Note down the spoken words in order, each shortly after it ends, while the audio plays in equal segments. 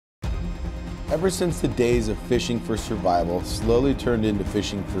Ever since the days of fishing for survival slowly turned into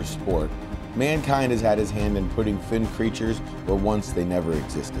fishing for sport, mankind has had his hand in putting fin creatures where once they never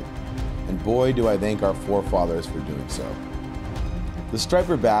existed. And boy, do I thank our forefathers for doing so. The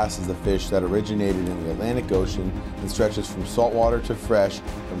striper bass is a fish that originated in the Atlantic Ocean and stretches from saltwater to fresh,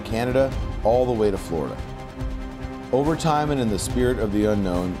 from Canada all the way to Florida. Over time and in the spirit of the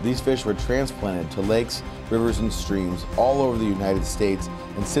unknown, these fish were transplanted to lakes, rivers, and streams all over the United States,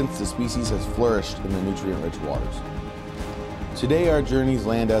 and since the species has flourished in the nutrient-rich waters. Today our journeys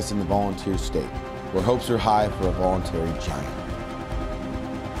land us in the volunteer state, where hopes are high for a voluntary giant.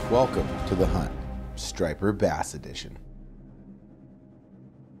 Welcome to The Hunt, Striper Bass Edition.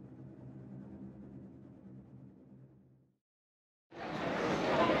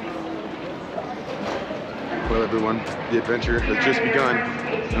 Well everyone, the adventure has just begun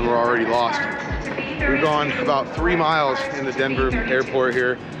and we're already lost. We've gone about 3 miles in the Denver airport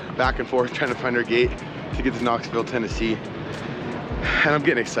here, back and forth trying to find our gate to get to Knoxville, Tennessee. And I'm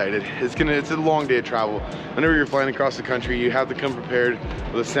getting excited. It's a long day of travel. Whenever you're flying across the country, you have to come prepared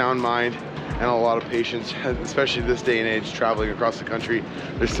with a sound mind and a lot of patience, especially this day and age, traveling across the country.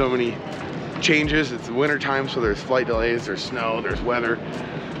 There's so many changes. It's winter time, so there's flight delays, there's snow, there's weather.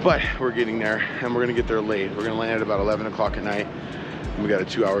 But we're getting there, and we're gonna get there late. We're gonna land at about 11 o'clock at night, and we got a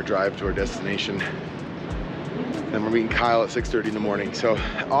 2-hour drive to our destination. Then we're meeting Kyle at 6:30 in the morning. So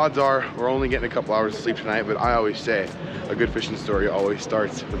odds are we're only getting a couple hours of sleep tonight, but I always say a good fishing story always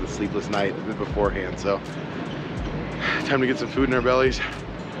starts with a sleepless night beforehand. So time to get some food in our bellies,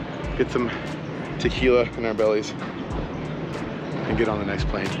 get some tequila in our bellies, and get on the next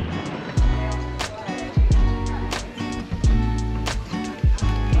plane.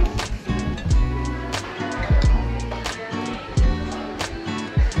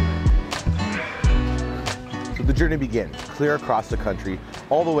 The journey begins clear across the country,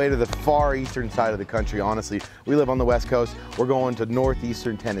 all the way to the far eastern side of the country. Honestly, we live on the West Coast. We're going to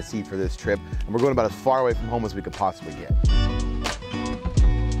northeastern Tennessee for this trip, and we're going about as far away from home as we could possibly get.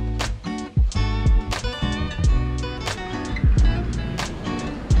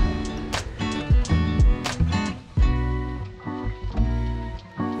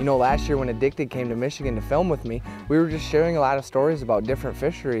 You know, last year when Addicted came to Michigan to film with me, we were just sharing a lot of stories about different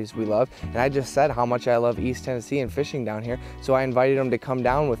fisheries we love, and I just said how much I love East Tennessee and fishing down here, so I invited him to come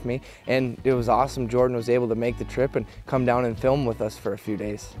down with me, and it was awesome. Jordan was able to make the trip and come down and film with us for a few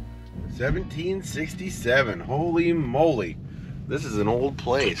days. 1767, holy moly. This is an old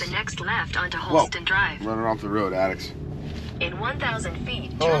place. Take the next left onto Holston Drive. Running off the road, addicts. In 1,000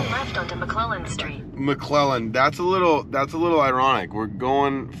 feet, turn left onto McClellan Street. McClellan, that's a little ironic. We're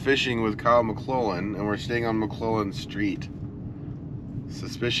going fishing with Kyle McClellan and we're staying on McClellan Street.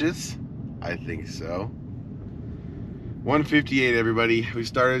 Suspicious? I think so. 1:58 everybody. We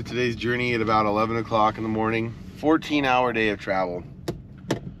started today's journey at about 11 o'clock in the morning. 14-hour day of travel.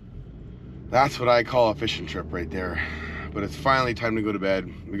 That's what I call a fishing trip right there. But it's finally time to go to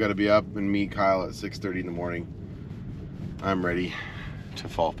bed. We gotta be up and meet Kyle at 6:30 in the morning. I'm ready to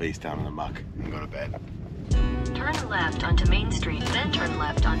fall face down in the muck and go to bed. Turn left onto Main Street, then turn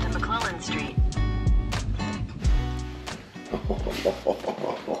left onto McClellan Street.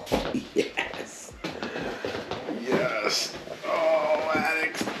 Yes. Yes. Oh,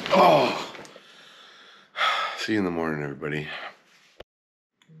 addicts. Oh. See you in the morning, everybody.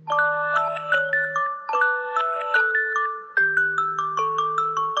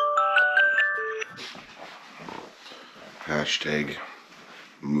 Hashtag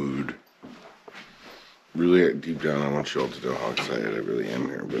mood. Really deep down I want you all to know how excited I really am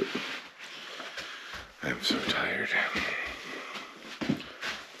here, but I'm so tired.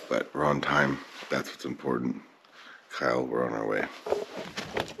 But we're on time. That's what's important. Kyle, we're on our way.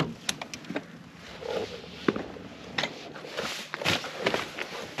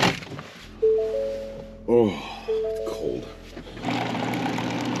 Oh, it's cold.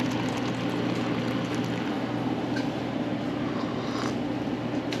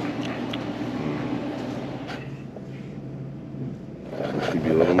 Be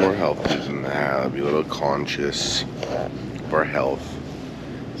a little more healthy than that. Be a little conscious of our health,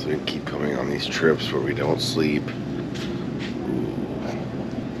 so we can keep coming on these trips where we don't sleep.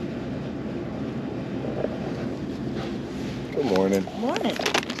 Good morning. Morning.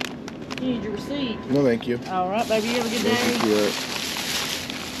 You need your receipt. No, thank you. All right, baby. You have a good day. Thank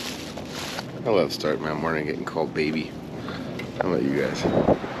you. I love starting my morning getting called baby. How about you guys?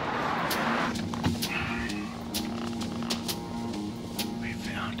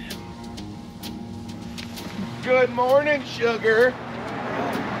 Good morning, sugar.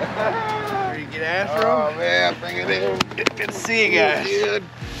 Where you get after him? Oh man, bring it in. Good to see you guys. Dude.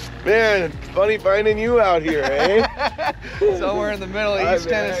 Man, it's funny finding you out here, eh? Somewhere in the middle of East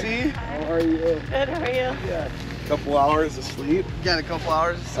Tennessee. How are you? Good, how are you? Yeah. Couple hours of sleep. Got a couple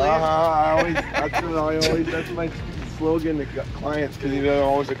hours of sleep. That's my slogan to clients, because they're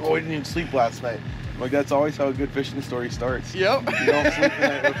always like, oh, I didn't even sleep last night. Like, that's always how a good fishing story starts. Yep. You don't sleep the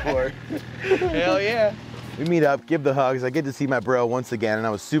night before. Hell yeah. We meet up, give the hugs. I get to see my bro once again, and I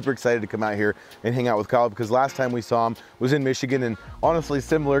was super excited to come out here and hang out with Kyle, because last time we saw him was in Michigan, and honestly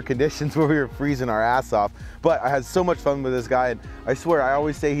similar conditions where we were freezing our ass off. But I had so much fun with this guy, and I swear, I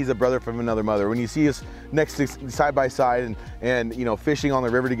always say he's a brother from another mother. When you see us next to side by side and you know, fishing on the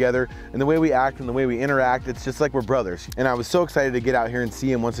river together, and the way we act and the way we interact, it's just like we're brothers. And I was so excited to get out here and see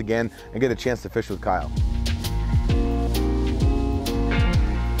him once again and get a chance to fish with Kyle.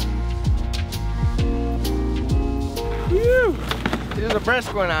 Whew. There's a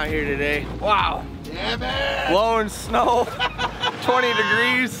brisk one out here today. Wow. Yeah, man. Blowing snow, 20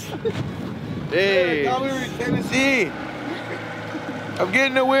 degrees. Hey. I thought we were in Tennessee. I'm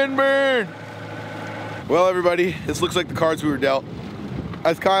getting a windburn. Well, everybody, this looks like the cards we were dealt.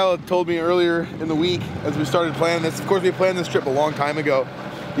 As Kyle had told me earlier in the week, as we started planning this, of course we planned this trip a long time ago.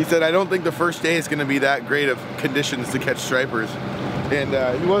 He said, I don't think the first day is gonna be that great of conditions to catch stripers.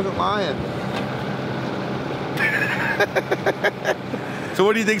 And he wasn't lying. So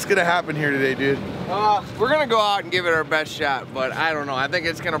what do you think's gonna happen here today, dude? We're gonna go out and give it our best shot, but I don't know. I think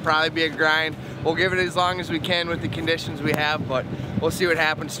it's gonna probably be a grind. We'll give it as long as we can with the conditions we have, but we'll see what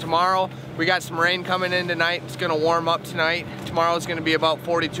happens tomorrow. We got some rain coming in tonight. It's gonna warm up tonight. Tomorrow's gonna be about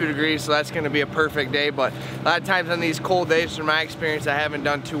 42 degrees, so that's gonna be a perfect day. But a lot of times on these cold days, from my experience, I haven't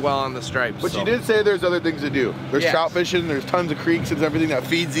done too well on the stripes. But you did say there's other things to do. There's Yes. trout fishing, there's tons of creeks and everything that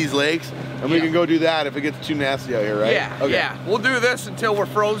feeds these lakes, and we can go do that if it gets too nasty out here, right? Yeah, yeah. We'll do this until we're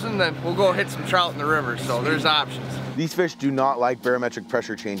frozen, then we'll go hit some trout in the river, so there's options. These fish do not like barometric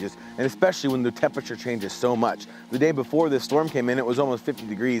pressure changes, and especially when the temperature changes so much. The day before this storm came in, it was almost 50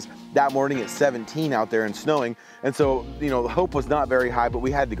 degrees. That morning it's 17 out there and snowing, and so, you know, the hope was not very high, but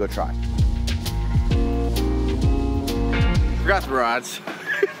we had to go try. Forgot the rods.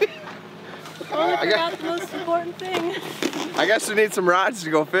 I forgot the most important thing. I guess we need some rods to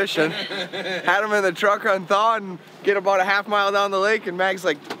go fishing. Had them in the truck unthawed and get about a half mile down the lake, and Mag's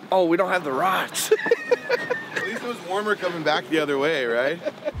like, oh, we don't have the rods. At least it was warmer coming back the other way, right?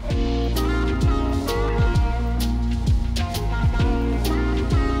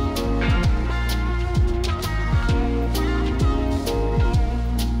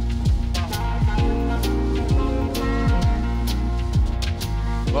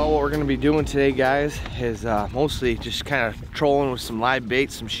 Well, what we're gonna be doing today, guys, is mostly just kind of trolling with some live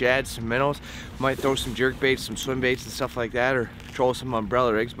baits, some shads, some minnows. Might throw some jerk baits, some swim baits and stuff like that, or troll some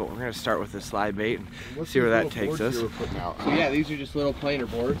umbrella rigs, but we're gonna start with this live bait and see where that takes us. So yeah, these are just little planer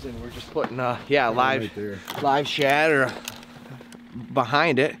boards, and we're just putting live shad or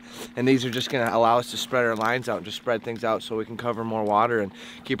behind it, and these are just gonna allow us to spread our lines out and just spread things out so we can cover more water and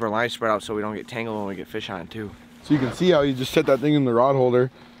keep our lines spread out so we don't get tangled when we get fish on too. So you can see how you just set that thing in the rod holder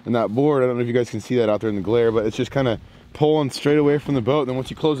and that board. I don't know if you guys can see that out there in the glare, but it's just kind of pulling straight away from the boat. Then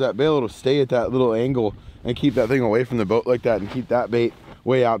once you close that bail, it'll stay at that little angle and keep that thing away from the boat like that, and keep that bait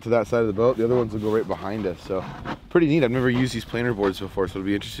way out to that side of the boat. The other ones will go right behind us. So pretty neat. I've never used these planer boards before, so it'll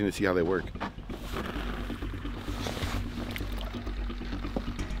be interesting to see how they work.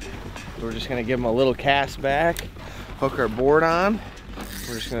 We're just gonna give them a little cast back, hook our board on.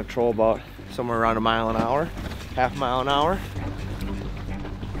 We're just gonna troll about somewhere around 1 mile an hour, half mile an hour.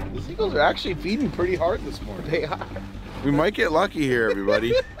 The seagulls are actually feeding pretty hard this morning. They are. We might get lucky here, everybody.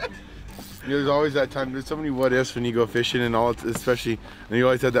 You know, there's always that time. There's so many what ifs when you go fishing and all, especially, and you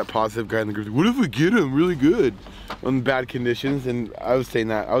always had that positive guy in the group. What if we get him really good on bad conditions? And I was saying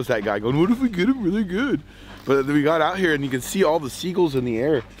that, I was that guy going, what if we get him really good? But we got out here and you can see all the seagulls in the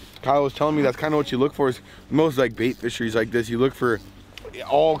air. Kyle was telling me that's kind of what you look for. Is most like bait fisheries like this, you look for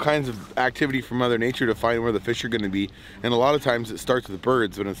all kinds of activity from Mother Nature to find where the fish are going to be, and a lot of times it starts with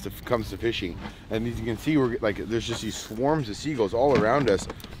birds when it comes to fishing. And as you can see, we're like, there's just these swarms of seagulls all around us,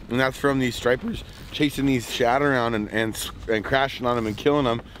 and that's from these stripers chasing these shad around and crashing on them and killing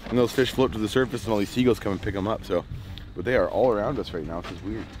them, and those fish float to the surface and all these seagulls come and pick them up. So, but they are all around us right now, which is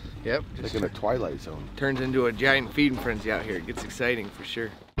weird. Yep. Like in a twilight zone. Turns into a giant feeding frenzy out here. It gets exciting for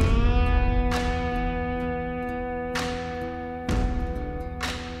sure.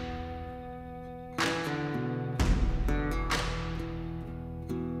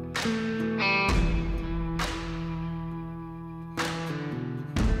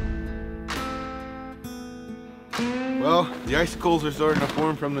 Well, the icicles are starting to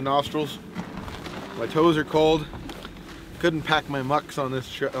form from the nostrils. My toes are cold. couldn't pack my mucks on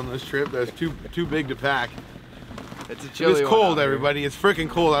this trip. That's too big to pack. It's a chilly It's cold, one out everybody. here. It's freaking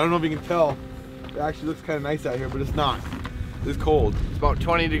cold. I don't know if you can tell. It actually looks kind of nice out here, but it's not. It's cold. It's about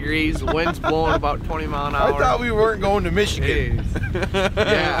 20 degrees. The wind's blowing about 20 miles an hour. I thought we weren't going to Michigan.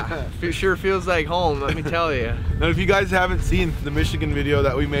 Yeah, it sure feels like home, let me tell you. Now, if you guys haven't seen the Michigan video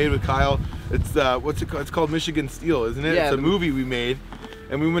that we made with Kyle, it's what's it called? It's called Michigan Steel, isn't it? Yeah, it's a movie we made,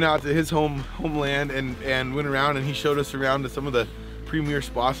 and we went out to his homeland and went around, and he showed us around to some of the premier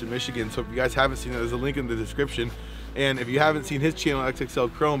spots in Michigan. So if you guys haven't seen it, there's a link in the description. And if you haven't seen his channel,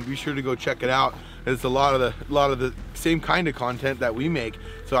 XXL Chrome, be sure to go check it out. It's a lot of the same kind of content that we make.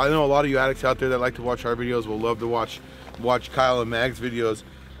 So I know a lot of you addicts out there that like to watch our videos will love to watch Kyle and Mag's videos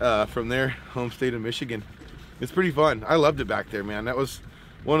from their home state of Michigan. It's pretty fun. I loved it back there, man. That was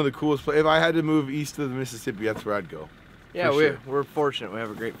one of the coolest places. If I had to move east of the Mississippi, that's where I'd go. Yeah, we're fortunate. We have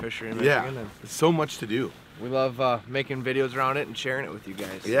a great fishery in Michigan. Yeah, there's so much to do. We love making videos around it and sharing it with you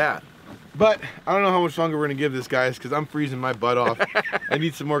guys. Yeah. But I don't know how much longer we're gonna give this, guys, because I'm freezing my butt off. I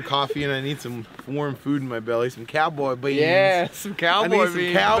need some more coffee and I need some warm food in my belly, some cowboy beans. Yeah, some cowboy beans. I need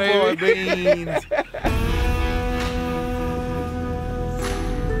some cowboy beans.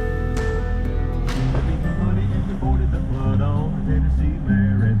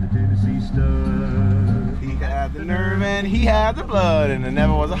 He had the nerve and he had the blood, and there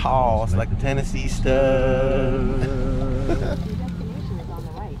never was a horse like the Tennessee stud.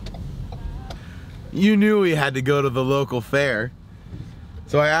 You knew we had to go to the local fair.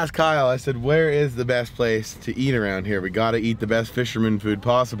 So I asked Kyle, I said, where is the best place to eat around here? We gotta eat the best fisherman food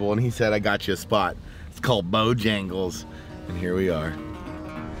possible. And he said, I got you a spot. It's called Bojangles. And here we are.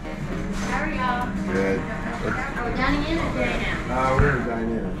 How are y'all? Good. Are we dining in or dining out? We're gonna dine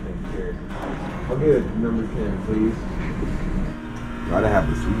in, I think, here. I'll get a number 10, please. Gotta have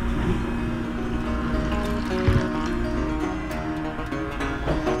the sweet tea.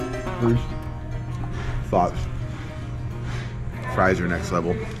 First thoughts. Fries are next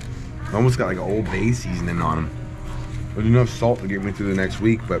level. Almost got like an Old Bay seasoning on them. There's enough salt to get me through the next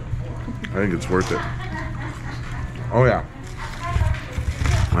week, but I think it's worth it. Oh yeah.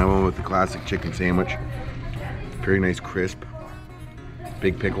 I went with the classic chicken sandwich. Very nice crisp.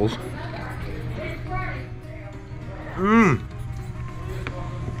 Big pickles. Mmm.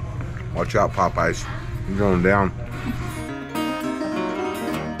 Watch out, Popeyes. You're going down.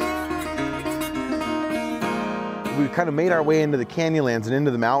 We kind of made our way into the canyonlands and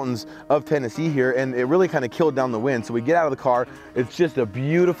into the mountains of Tennessee here, and it really kind of killed down the wind. So we get out of the car, it's just a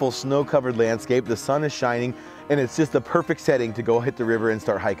beautiful snow-covered landscape, the sun is shining, and it's just the perfect setting to go hit the river and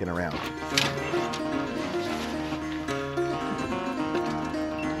start hiking around.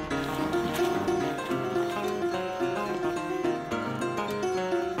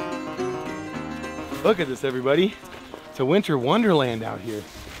 Look at this, everybody. It's a winter wonderland out here.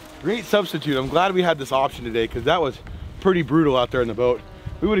 Great substitute. I'm glad we had this option today because that was pretty brutal out there in the boat.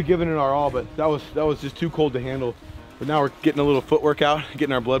 We would have given it our all, but that was just too cold to handle. But now we're getting a little footwork out,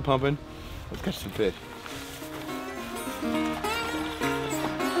 getting our blood pumping. Let's catch some fish.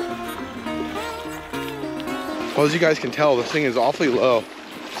 Well, as you guys can tell, this thing is awfully low.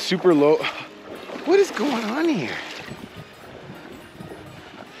 Super low. What is going on here?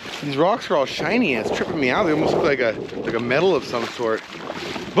 These rocks are all shiny and it's tripping me out. They almost look like a metal of some sort.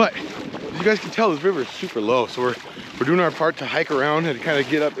 But as you guys can tell, this river is super low. So we're doing our part to hike around and kind of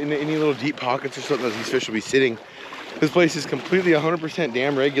get up into any little deep pockets or something that these fish will be sitting. This place is completely 100%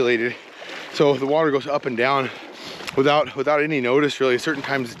 dam regulated. So the water goes up and down without any notice really, certain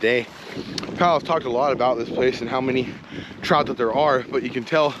times of day. Kyle's talked a lot about this place and how many trout that there are, but you can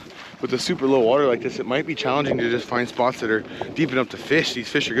tell with the super low water like this, it might be challenging to just find spots that are deep enough to fish. These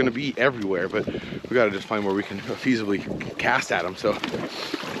fish are gonna be everywhere, but we gotta just find where we can feasibly cast at them. So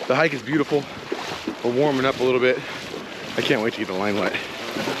the hike is beautiful. We're warming up a little bit. I can't wait to get the line wet.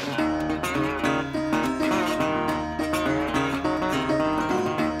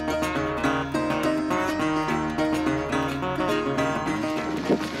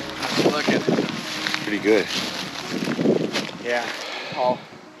 Pretty good. Yeah, all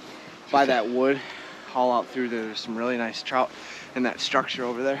by that wood, all out through there, there's some really nice trout in that structure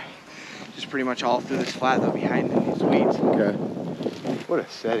over there. Just pretty much all through this flat, they'll be hiding in these weeds. Okay. What a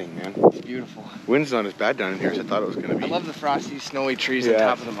setting, man. It's beautiful. Wind's not as bad down in here as I thought it was gonna be. I love the frosty, snowy trees on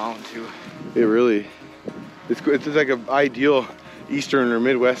top of the mountain too. It really, it's like an ideal eastern or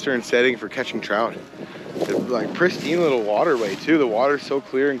midwestern setting for catching trout. It's like pristine little waterway too. The water's so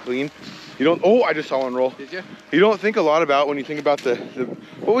clear and clean. You don't, oh, I just saw one roll. Did you? You don't think a lot about when you think about the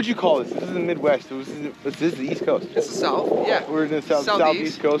what would you call this? This is the Midwest. This is the East Coast. It's the South, yeah. We're in the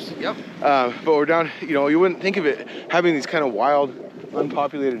Southeast Coast. Yep. But we're down, you know, you wouldn't think of it having these kind of wild,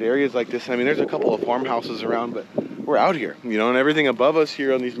 unpopulated areas like this. I mean, there's a couple of farmhouses around, but we're out here, you know, and everything above us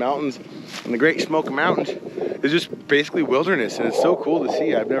here on these mountains, and the Great Smoky Mountains, is just basically wilderness, and it's so cool to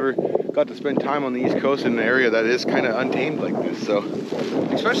see. I've never got to spend time on the East Coast in an area that is kind of untamed like this, so.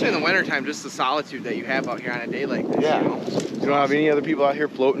 Especially in the wintertime, just the solitude that you have out here on a day like this, Yeah. you know? You don't have any other people out here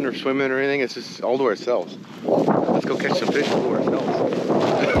floating or swimming or anything. It's just all to ourselves. Let's go catch some fish all to ourselves.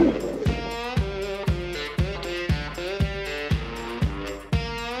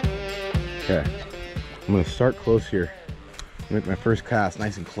 Okay, I'm gonna start close here. Make my first cast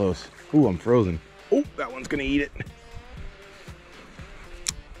nice and close. Ooh, I'm frozen. Oh, that one's gonna eat it.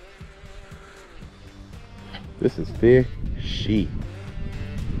 This is fishy.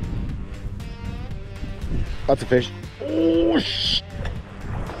 Lots of fish. Oh, shit.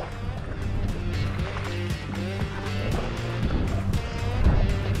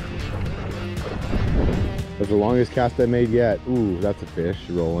 That's the longest cast I made yet. Ooh, that's a fish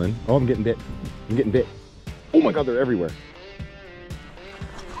rolling. Oh, I'm getting bit. I'm getting bit. Oh my God, they're everywhere.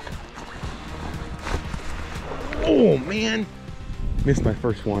 Oh man. Missed my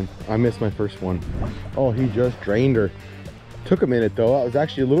first one. I missed my first one. Oh, he just drained her. Took a minute though. It was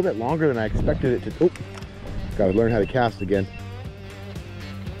actually a little bit longer than I expected it to. Oh, gotta learn how to cast again.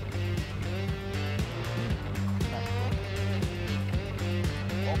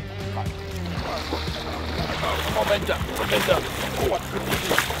 It's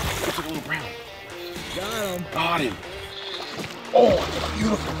a little brown. Got him. Got him. Oh, it's a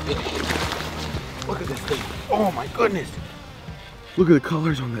beautiful fish. Look at this thing. Oh my goodness. Look at the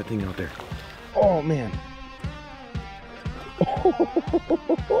colors on that thing out there. Oh man.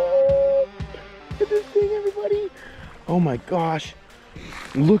 Oh, look at this thing, everybody. Oh my gosh.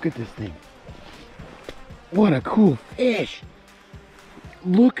 Look at this thing. What a cool fish.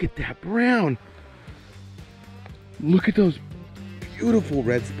 Look at that brown. Look at those beautiful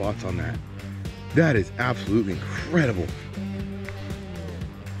red spots on that. That is absolutely incredible.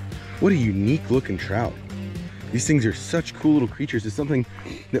 What a unique looking trout. These things are such cool little creatures. It's something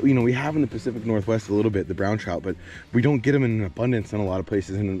that, you know, we have in the Pacific Northwest a little bit, the brown trout, but we don't get them in abundance in a lot of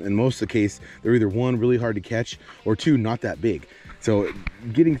places. And in most of the case, they're either one, really hard to catch, or two, not that big. So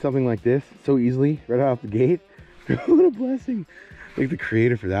getting something like this so easily right off the gate, what a blessing. Thank the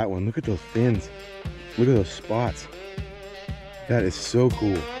creator for that one. Look at those fins. Look at those spots. That is so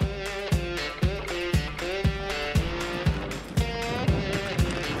cool.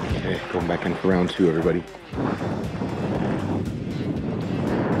 Okay, going back in for round two, everybody. So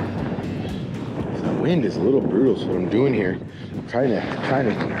the wind is a little brutal, so what I'm doing here, I'm trying to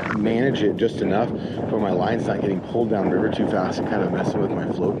manage it just enough where my line's not getting pulled down river too fast and kind of messing with my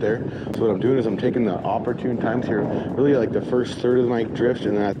float there. So what I'm doing is I'm taking the opportune times here, really like the first third of my drift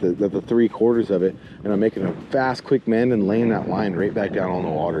and at the 3/4 of it, and I'm making a fast, quick mend and laying that line right back down on the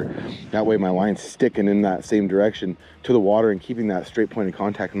water. That way my line's sticking in that same direction to the water and keeping that straight point of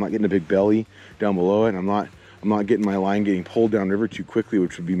contact. I'm not getting a big belly down below it, and I'm not getting my line getting pulled down river too quickly,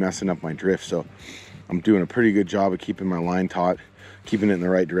 which would be messing up my drift. So I'm doing a pretty good job of keeping my line taut, keeping it in the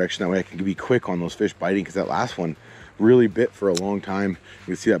right direction. That way I can be quick on those fish biting, because that last one really bit for a long time. You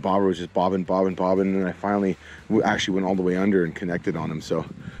can see that bobber was just bobbing, bobbing, bobbing, and then I finally actually went all the way under and connected on him. So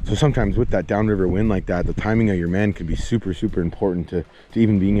sometimes with that downriver wind like that, the timing of your mend can be super, super important to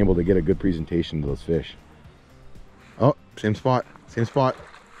even being able to get a good presentation to those fish. Oh, same spot, same spot.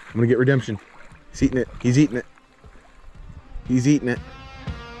 I'm gonna get redemption. He's eating it, he's eating it. He's eating it.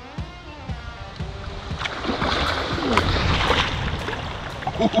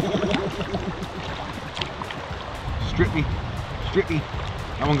 Strip me, strip me.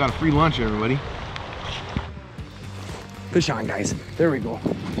 That one got a free lunch, everybody. Fish on, guys. There we go.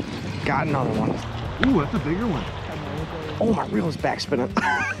 Got another one. Ooh, that's a bigger one. Oh, my reel is back spinning.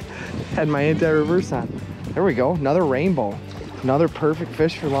 Had my anti-reverse on. There we go. Another rainbow. Another perfect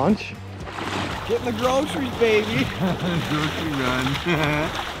fish for lunch. Getting the groceries, baby. Grocery run.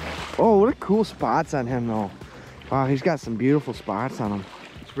 Oh, what a cool spots on him, though. Wow, he's got some beautiful spots on him.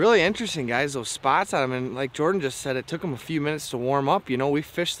 It's really interesting, guys, those spots on him. And like Jordan just said, it took him a few minutes to warm up. You know, we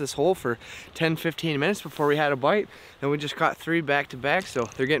fished this hole for 10, 15 minutes before we had a bite. And we just caught 3 back to back, so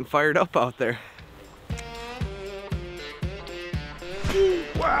they're getting fired up out there. Ooh,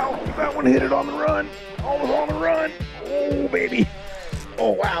 wow, that one hit it on the run. Almost on the run. Oh, baby.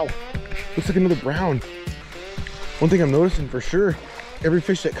 Oh, wow. Looks like another brown. One thing I'm noticing for sure, every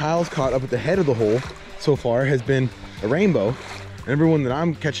fish that Kyle's caught up at the head of the hole so far has been a rainbow. Everyone that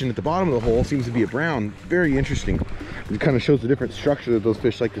I'm catching at the bottom of the hole seems to be a brown. Very interesting. It kind of shows the different structure that those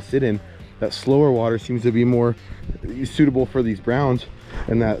fish like to sit in. That slower water seems to be more suitable for these browns,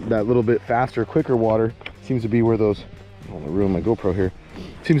 and that little bit faster, quicker water seems to be where those, oh, I'm gonna ruin my GoPro here,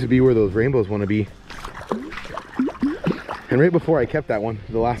 seems to be where those rainbows want to be. And right before I kept that one,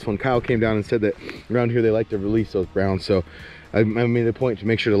 the last one, Kyle came down and said that around here they like to release those browns, so I made a point to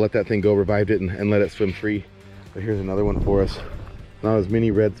make sure to let that thing go, revived it, and let it swim free. But here's another one for us. Not as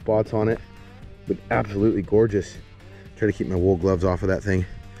many red spots on it, but absolutely gorgeous. Try to keep my wool gloves off of that thing.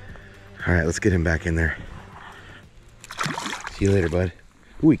 All right, let's get him back in there. See you later, bud.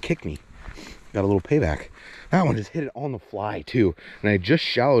 Ooh, he kicked me. Got a little payback. That one just hit it on the fly too. And I just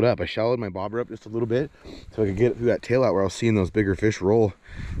shallowed up. I shallowed my bobber up just a little bit so I could get it through that tail out where I was seeing those bigger fish roll,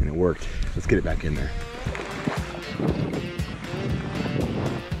 and it worked. Let's get it back in there.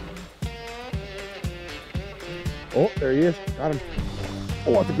 Oh, there he is. Got him.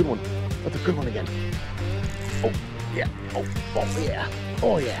 Oh, that's a good one. That's a good one again. Oh, yeah. Oh yeah.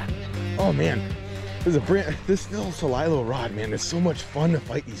 Oh, yeah. Oh, man. This little Solilo rod, man, is so much fun to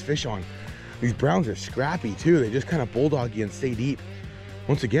fight these fish on. These browns are scrappy, too. They just kind of bulldog you and stay deep.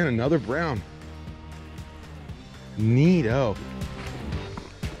 Once again, another brown. Neato.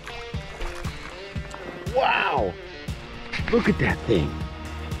 Wow. Look at that thing.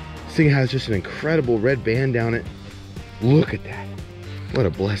 This thing has just an incredible red band down it. Look at that. What a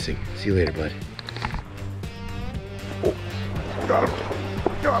blessing. See you later, bud. Oh, got him.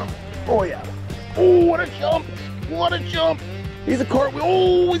 Got him. Oh, yeah. Oh, what a jump. What a jump. He's a cartwheel.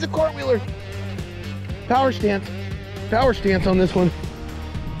 Oh, he's a cartwheeler. Power stance. Power stance on this one.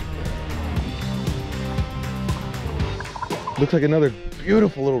 Looks like another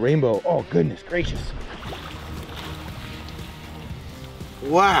beautiful little rainbow. Oh, goodness gracious.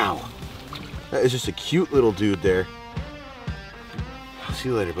 Wow. That is just a cute little dude there. I'll see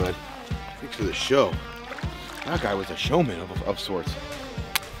you later, bud. Thanks for the show. That guy was a showman of sorts.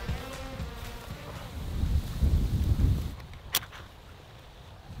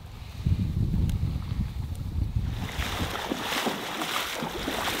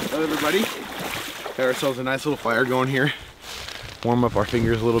 Hello, everybody. Got ourselves a nice little fire going here. Warm up our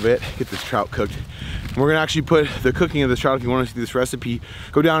fingers a little bit, get this trout cooked. And we're gonna actually put the cooking of this trout. If you want to see this recipe,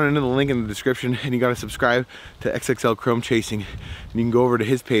 go down into the link in the description, and you gotta subscribe to XXL Chrome Chasing. And you can go over to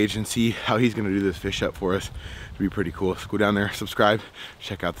his page and see how he's gonna do this fish up for us. It'll be pretty cool. So go down there, subscribe,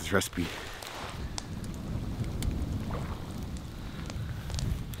 check out this recipe.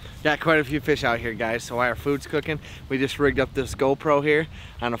 Got quite a few fish out here, guys, so while our food's cooking, we just rigged up this GoPro here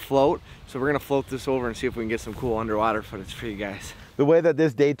on a float. So we're gonna float this over and see if we can get some cool underwater footage for you guys. The way that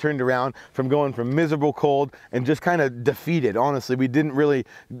this day turned around from going from miserable cold and just kind of defeated, honestly, we didn't really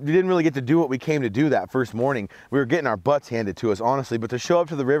get to do what we came to do that first morning. We were getting our butts handed to us, honestly, but to show up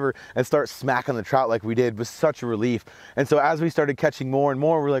to the river and start smacking the trout like we did was such a relief. And so as we started catching more and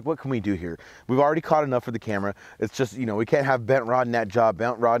more, we're like, what can we do here? We've already caught enough for the camera. It's just, you know, we can't have bent rod net job,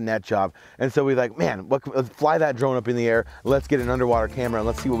 bent rod net job. And so we're like, man, let's fly that drone up in the air. Let's get an underwater camera and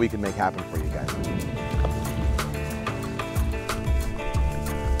let's see what we can make happen for you guys.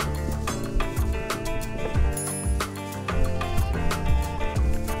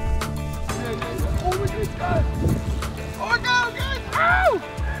 Oh no, guys! Ow!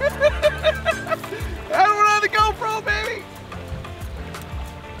 I don't want the GoPro, baby!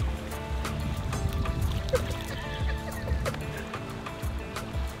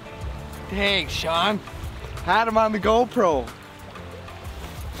 Dang, Sean. Had him on the GoPro.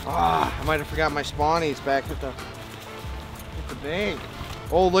 Ah, I might have forgot my spawnies back at the bank.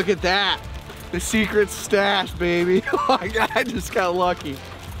 Oh, look at that. The secret stash, baby. Oh, I just got lucky.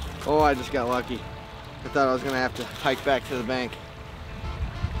 Oh, I just got lucky. I thought I was gonna have to hike back to the bank.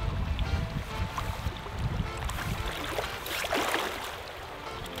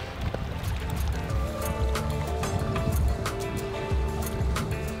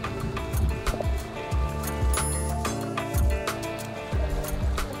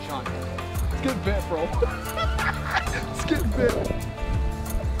 Sean, it's getting bit, bro. It's getting bit.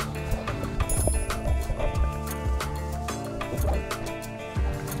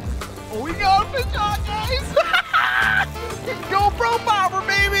 Oh, we got a fish on, guys! GoPro bobber,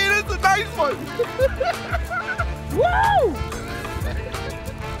 baby, and it's a nice one! Woo!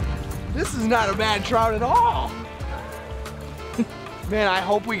 This is not a bad trout at all. Man, I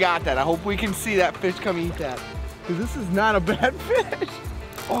hope we got that. I hope we can see that fish come eat that. Because this is not a bad fish.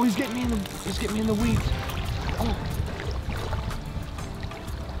 Oh, he's getting me in the weeds. Oh.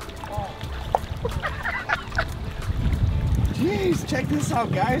 Jeez, check this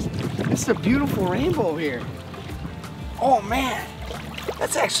out, guys. This is a beautiful rainbow here. Oh man.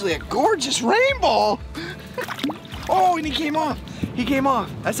 That's actually a gorgeous rainbow. Oh, and he came off. He came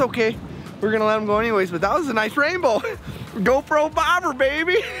off. That's okay. We're gonna let him go anyways, but that was a nice rainbow. GoPro bobber,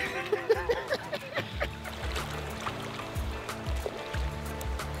 baby.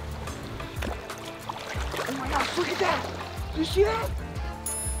 Oh my gosh, look at that. Do you see that?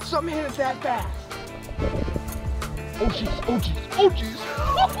 Something hit it that fast. Oh jeez, oh jeez, oh jeez.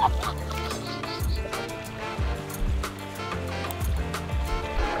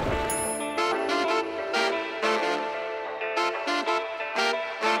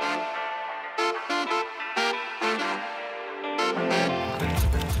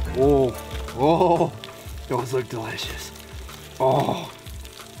 Oh, oh, those look delicious. Oh,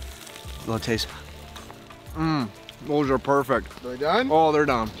 little taste. Mmm, those are perfect. Are they done? Oh, they're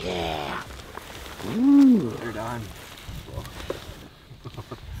done. Yeah. Ooh. They're done.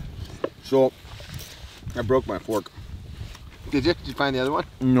 So, I broke my fork. Did you? Did you find the other one?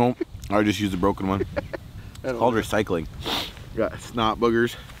 No, I just used the broken one. It's called recycling. Got snot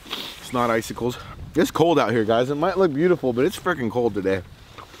boogers, snot icicles. It's cold out here, guys. It might look beautiful, but it's freaking cold today.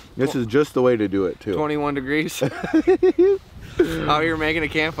 This is just the way to do it, too. 21 degrees. Out here making a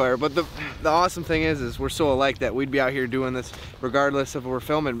campfire. But the awesome thing is we're so alike that we'd be out here doing this regardless if we're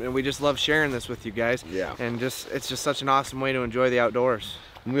filming, and we just love sharing this with you guys. Yeah. And it's just such an awesome way to enjoy the outdoors.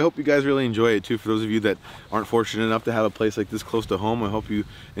 And we hope you guys really enjoy it too. For those of you that aren't fortunate enough to have a place like this close to home, I hope you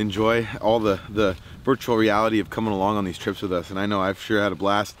enjoy all the virtual reality of coming along on these trips with us. And I know I've sure had a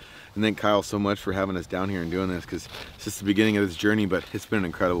blast. And thank Kyle so much for having us down here and doing this, because it's just the beginning of this journey, but it's been an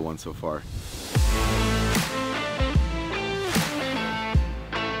incredible one so far.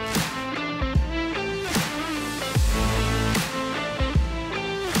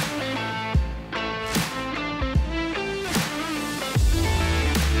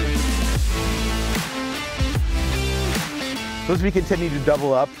 So as we continue to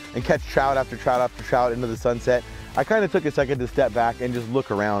double up and catch trout after trout after trout into the sunset, I kind of took a second to step back and just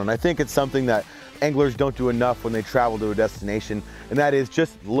look around. And I think it's something that anglers don't do enough when they travel to a destination, and that is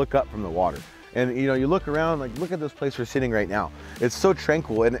just look up from the water. And you know, you look around, like look at this place we're sitting right now. It's so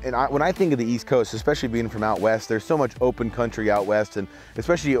tranquil. And when I think of the East Coast, especially being from out west, there's so much open country out west, and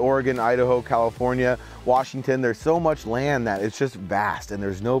especially Oregon, Idaho, California, Washington, there's so much land that it's just vast and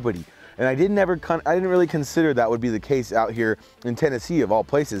there's nobody. And I didn't really consider that would be the case out here in Tennessee, of all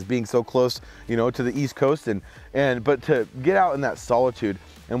places, being so close, you know, to the East Coast. But to get out in that solitude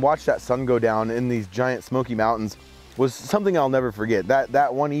and watch that sun go down in these giant Smoky Mountains was something I'll never forget.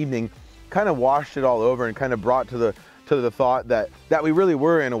 That one evening kind of washed it all over and kind of brought to the thought that we really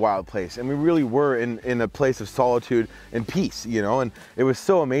were in a wild place, and we really were in a place of solitude and peace, you know. And it was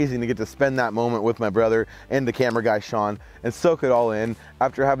so amazing to get to spend that moment with my brother and the camera guy Sean and soak it all in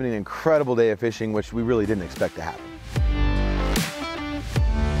after having an incredible day of fishing, which we really didn't expect to happen.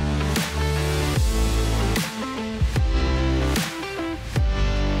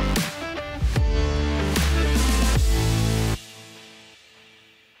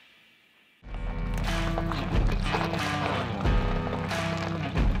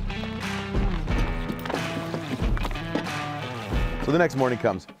 So the next morning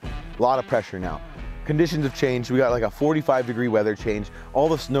comes, a lot of pressure now. Conditions have changed. We got like a 45-degree weather change. All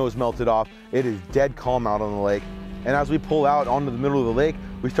the snow's melted off. It is dead calm out on the lake. And as we pull out onto the middle of the lake,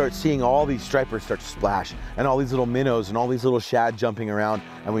 we start seeing all these stripers start to splash, and all these little minnows and all these little shad jumping around,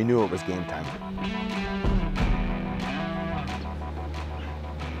 and we knew it was game time.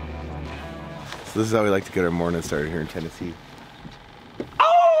 So this is how we like to get our morning started here in Tennessee.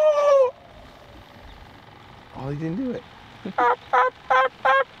 Oh! Oh, he didn't do it.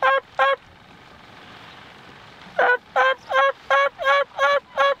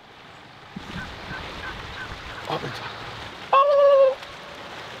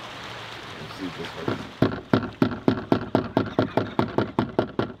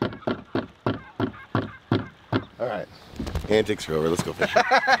 All right, antics are over. Let's go fishing.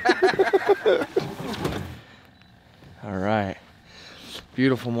 All right.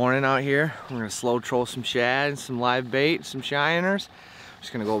 Beautiful morning out here. We're gonna slow troll some shad, some live bait, some shiners.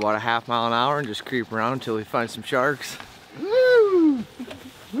 Just gonna go about a ½ mile an hour and just creep around until we find some sharks. Woo!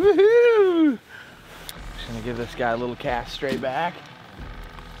 Woohoo! Just gonna give this guy a little cast straight back.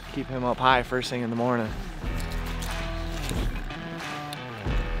 Keep him up high first thing in the morning.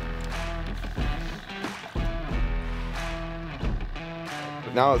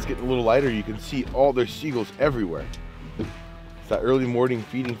 But now it's getting a little lighter. You can see all their seagulls everywhere. It's that early morning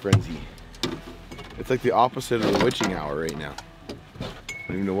feeding frenzy. It's like the opposite of the witching hour right now. I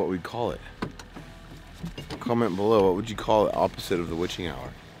don't even know what we'd call it. Comment below, what would you call it opposite of the witching hour?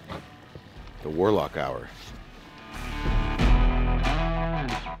 The warlock hour.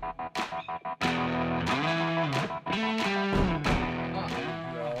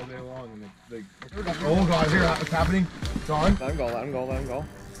 Oh God, here, what's happening? Don? Let him go, let him go, let him go.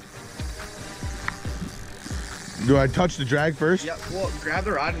 Do I touch the drag first? Yep, well, grab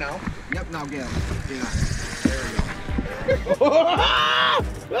the rod now. Yep, now get him. There we go.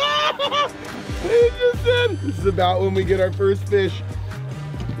 He just said, this is about when we get our first fish.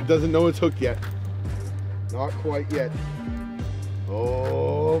 It doesn't know it's hooked yet. Not quite yet.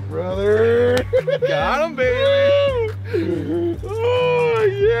 Oh, brother. Got him, baby. Oh,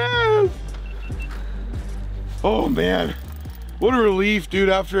 yes. Oh, man. What a relief, dude,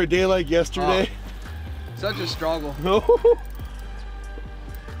 after a day like yesterday. Oh, such a struggle. No.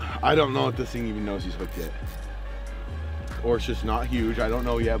 I don't know if this thing even knows he's hooked yet. Or it's just not huge. I don't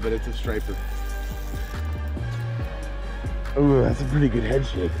know yet, but it's a striper. Oh, that's a pretty good head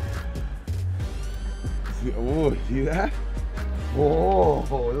shake. Oh, see that? Oh,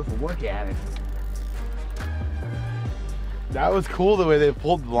 let's look at it. That was cool the way they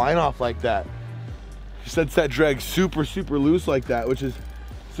pulled the line off like that. Sets that drag super, super loose like that, which is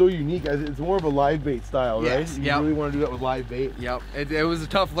so unique. It's more of a live bait style, right? Yes, You yep. really want to do that with live bait. Yep, it was a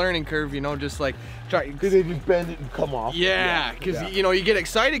tough learning curve, you know, just like try. Because they just bend it and come off. Yeah, because you know, you get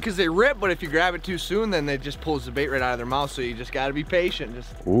excited because they rip, but if you grab it too soon, then it just pulls the bait right out of their mouth. So you just got to be patient.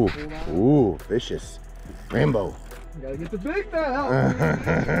 Just Ooh, vicious. Rainbow. you gotta get the big now.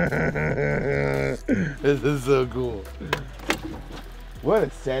 This is so cool. What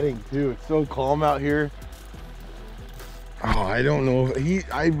a setting too. It's so calm out here. Oh, I don't know.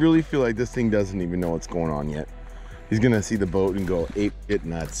 I really feel like this thing doesn't even know what's going on yet. He's gonna see the boat and go ape it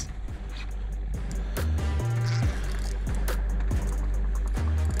nuts.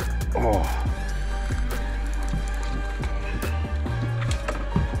 Oh.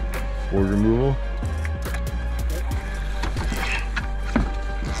 Board removal.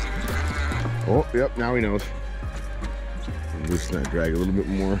 Oh, yep, now he knows. Loosen that drag a little bit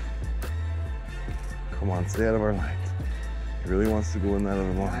more. Come on, stay out of our lines. He really wants to go in that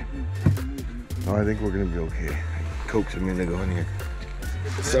other line. Oh, I think we're gonna be okay. Coax him into going here.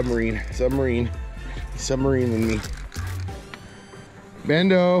 Submarine in me.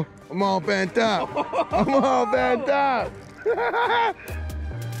 Bendo, I'm all bent up. I'm all bent up.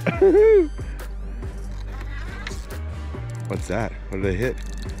 What's that? What did I hit?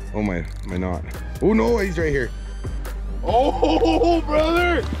 Oh, my knot. Oh no, he's right here. Oh,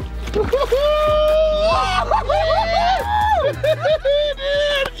 brother! Dude,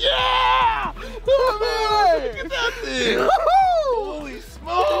 yeah! Oh, man, look at that thing! Holy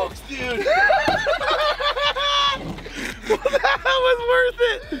smokes, dude! That was worth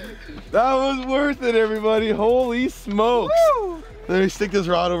it! That was worth it, everybody! Holy smokes! Woo! Let me stick this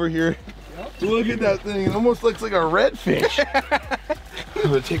rod over here. Yep. Look at that thing! It almost looks like a redfish. I'm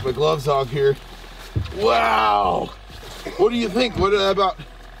gonna take my gloves off here. Wow! What do you think? What about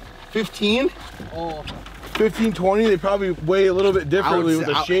 15? Oh. 15, 20, they probably weigh a little bit differently with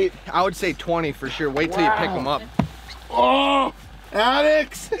the shape. I would say 20 for sure. Wait till you pick them up. Oh,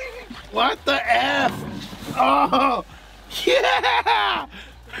 addicts! What the F? Oh, yeah!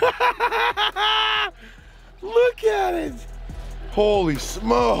 Look at it! Holy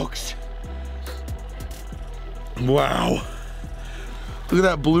smokes! Wow. Look at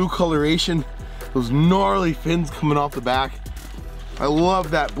that blue coloration. Those gnarly fins coming off the back. I love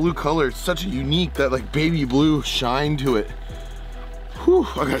that blue color. It's such a unique, that like baby blue shine to it. Whew,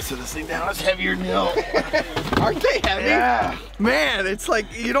 I gotta set this thing down. It's heavier than hell. Aren't they heavy? Yeah. Man, it's like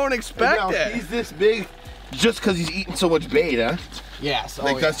you don't expect it. He's this big just because he's eating so much bait, huh? Yes.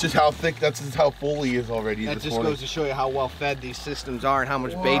 Like that's just how thick, that's just how full he is already. That just goes to show you how well fed these systems are and how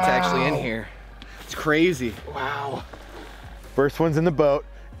much bait's actually in here. It's crazy. Wow. First one's in the boat,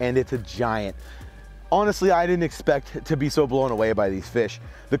 and it's a giant. Honestly, I didn't expect to be so blown away by these fish.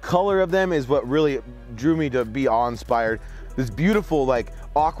 The color of them is what really drew me to be awe-inspired. This beautiful, like,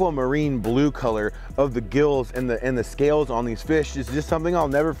 aquamarine blue color of the gills and the scales on these fish is just something I'll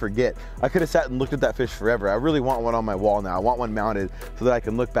never forget. I could have sat and looked at that fish forever. I really want one on my wall now. I want one mounted so that I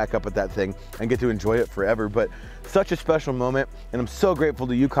can look back up at that thing and get to enjoy it forever. But such a special moment, and I'm so grateful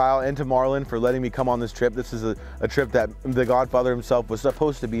to you, Kyle, and to Marlon for letting me come on this trip. This is a trip that the Godfather himself was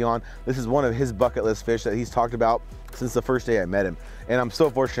supposed to be on. This is one of his bucket list fish that he's talked about since the first day I met him. And I'm so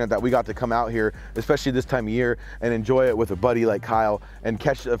fortunate that we got to come out here, especially this time of year, and enjoy it with a buddy like Kyle and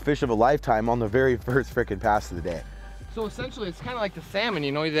catch a fish of a lifetime on the very first frickin' pass of the day. So essentially it's kind of like the salmon,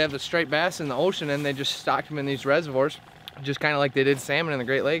 you know, they have the striped bass in the ocean and they just stock them in these reservoirs, just kind of like they did salmon in the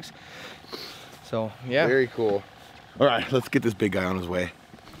Great Lakes. So yeah. Very cool. All right, let's get this big guy on his way.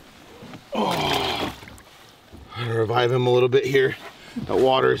 Oh, I'm gonna revive him a little bit here. That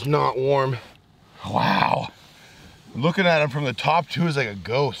water is not warm. Wow. Looking at him from the top too is like a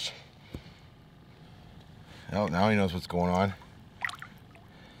ghost. Oh, now he knows what's going on.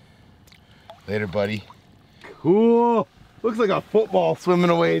 Later, buddy. Cool. Looks like a football swimming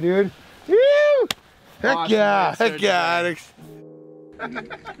away, dude. Woo! Heck Awesome, yeah. man. Heck yeah, Alex.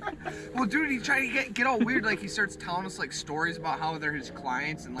 Well, dude, he tried to get all weird. Like, he starts telling us, like, stories about how they're his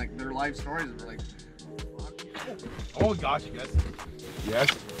clients and, like, their life stories. And we're like, Oh, gosh, yes. Yes.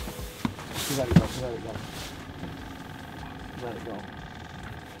 let it go, let it go. Let it go.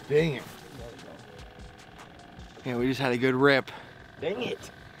 Dang it. Yeah, we just had a good rip. Dang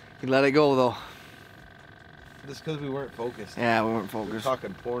it. He let it go, though. Just because we weren't focused. Yeah, we weren't We're focused.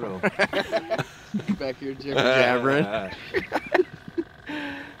 talking porno. Back here jibber jabbering.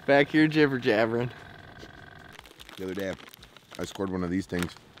 Back here jibber jabbering. The other day, I scored one of these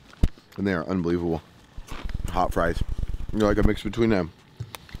things, and they are unbelievable. Hot fries. You know, like a mix between a,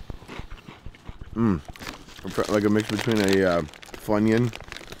 like a mix between a Funyun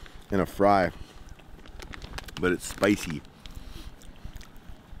and a fry, but it's spicy.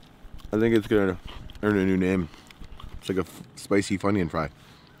 I think it's gonna earn a new name. It's like a spicy Funyun fry.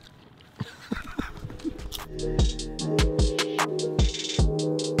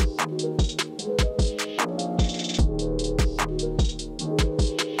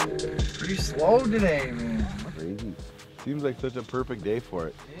 Pretty slow today, man. Crazy. Seems like such a perfect day for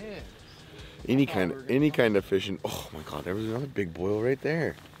it. Yeah. Any kind of fishing. Oh my God, there was another big boil right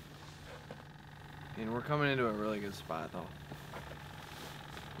there. And we're coming into a really good spot, though.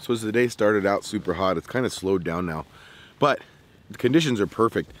 So as the day started out super hot, it's kind of slowed down now, but the conditions are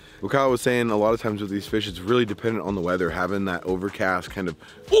perfect. What Kyle was saying, a lot of times with these fish, it's really dependent on the weather, having that overcast kind of.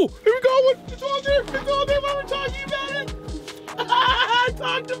 Oh, here we go! It's on there! It's on there while we're talking about it!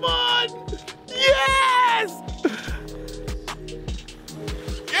 Talked him on! Yes!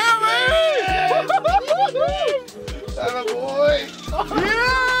 Yeah, man! Attaboy!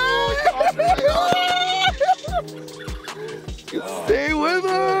 Yeah! Stay with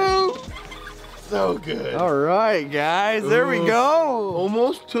him! So good. All right, guys, there we go.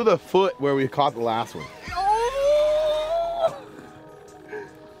 Almost to the foot where we caught the last one.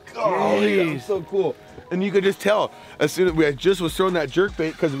 Oh, yeah, so cool. And you could just tell as soon as we just was throwing that jerk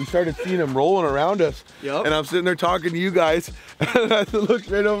bait because we started seeing him rolling around us. Yep. And I'm sitting there talking to you guys, and I looked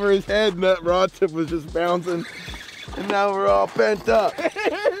right over his head, and that rod tip was just bouncing. And now we're all pent up.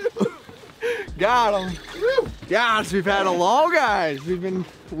 Got him. Gosh, we've had a lull, guys. We've been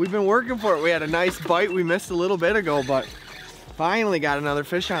working for it. We had a nice bite we missed a little bit ago, but finally got another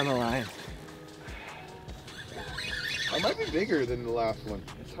fish on the line. I might be bigger than the last one.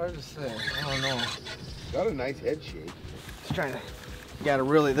 It's hard to say. I don't know. Got a nice head shake. Just trying to. You gotta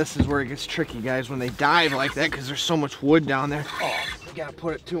really. This is where it gets tricky, guys, when they dive like that, because there's so much wood down there. Oh, you gotta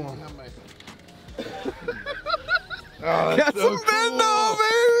put it to them. Oh, Got so some bendo,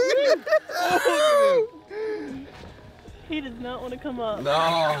 baby. He does not want to come up.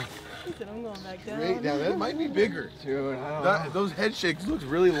 No. He said, I'm going back down. Great, now that might be bigger. Dude, I don't know. Those head shakes look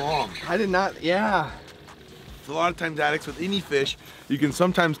really long. I did not. Yeah. So a lot of times, addicts, with any fish, you can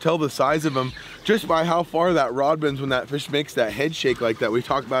sometimes tell the size of them just by how far that rod bends when that fish makes that head shake like that. We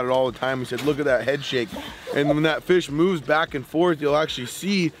talk about it all the time. We said, look at that head shake. And when that fish moves back and forth, you'll actually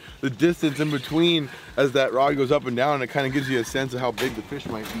see the distance in between as that rod goes up and down. And it kind of gives you a sense of how big the fish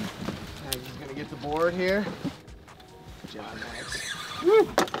might be. I'm just gonna get the board here. Good job, Max. Woo.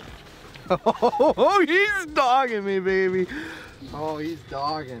 Oh, he's dogging me, baby. Oh, he's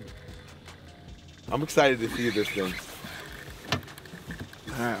dogging. I'm excited to see this thing.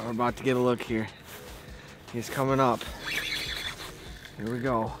 All right, we're about to get a look here. He's coming up. Here we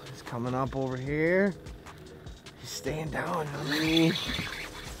go. He's coming up over here. He's staying down on me.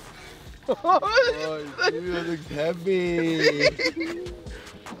 Oh, dude, that looks heavy.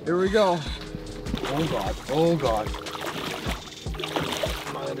 Here we go. Oh God, oh God.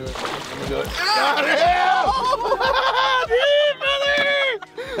 I'm gonna do it. Got him!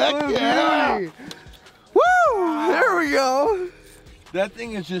 Heck yeah! Woo! There we go. That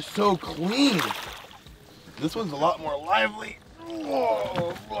thing is just so clean. This one's a lot more lively.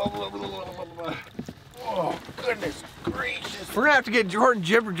 Oh, oh goodness gracious. We're gonna have to get Jordan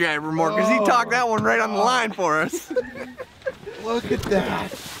jibber jabber more because he talked that one right on the line for us. Look at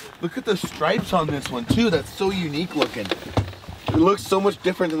that. Look at the stripes on this one too. That's so unique looking. It looks so much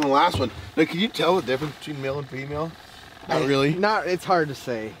different than the last one. Now, can you tell the difference between male and female? Not really. Not. It's hard to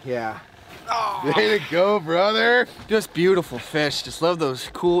say. Yeah. Way to go, brother. Just beautiful fish. Just love those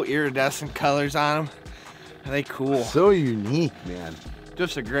cool iridescent colors on them. Are they cool? So unique, man.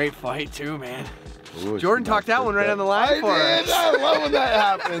 Just a great fight too, man. Ooh, Jordan talked that one right on the line for us. I love when that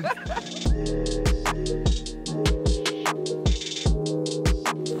happens.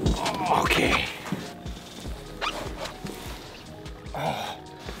 Okay.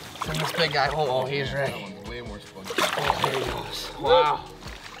 big guy. Oh, he's ready. That one's way more spunky. Oh, there he goes. Wow.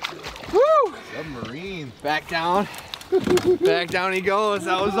 Woo! Submarine. Back down. Back down he goes.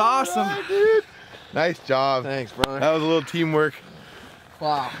 That was awesome. Right, dude. Nice job. Thanks, brother. That was a little teamwork.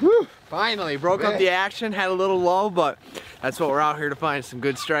 Wow. Woo. Finally, broke up the action, had a little lull, but that's what we're out here to find, some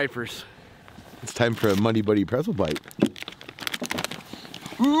good stripers. It's time for a Muddy Buddy pretzel bite.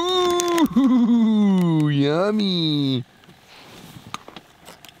 Ooh, yummy.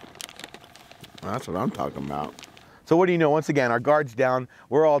 That's what I'm talking about. So what do you know, once again, our guard's down,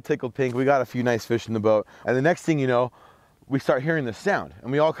 we're all tickled pink, we got a few nice fish in the boat, and the next thing you know, we start hearing this sound,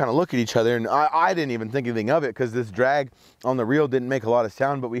 and we all kind of look at each other, and I didn't even think anything of it, because this drag on the reel didn't make a lot of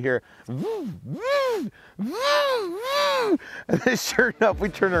sound, but we hear, and then sure enough, we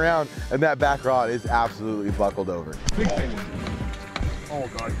turn around, and that back rod is absolutely buckled over. Big thing. Oh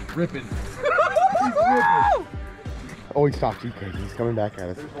God, he's ripping. He's ripping. Oh, he stopped. He's coming back at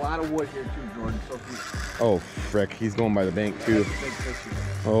us. There's a lot of wood here too, Jordan. So oh, frick. He's going by the bank too.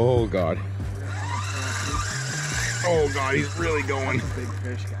 Oh, God. Oh, God. He's really going. big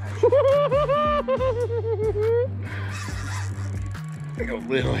fish, guys. I got a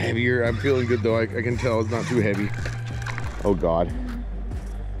little heavier. I'm feeling good though. I can tell it's not too heavy. Oh, God.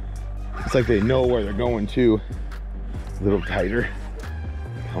 It's like they know where they're going too. A little tighter.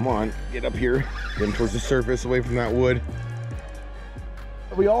 Come on, get up here. Get him towards the surface, away from that wood.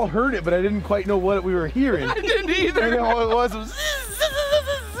 We all heard it, but I didn't quite know what we were hearing. I didn't either. I know all it was.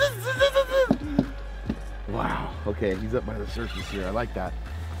 Wow. Okay, he's up by the surface here. I like that.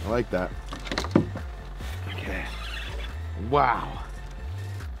 I like that. Okay. Wow.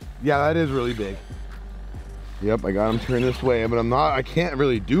 Yeah, that is really big. Yep, I got him turned this way, but I can't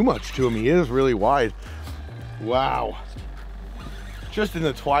really do much to him. He is really wide. Wow. Just in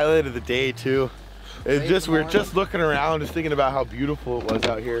the twilight of the day too. It's just, we're just looking around, just thinking about how beautiful it was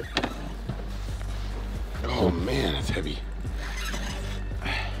out here. Oh man, that's heavy.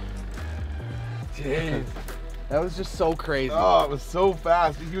 Dude, that was just so crazy. Oh, it was so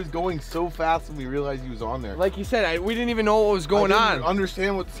fast. He was going so fast when we realized he was on there. Like you said, we didn't even know what was going I on. didn't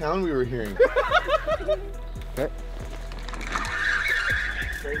understand what sound we were hearing. Okay.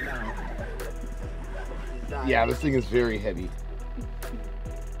 Straight down. Yeah, this thing is very heavy.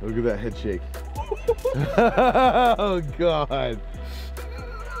 Look at that head shake. Oh God.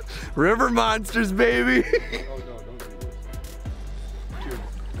 River monsters, baby. Oh no, don't do this. Dude,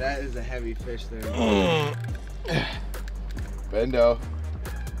 that is a heavy fish there. Bendo.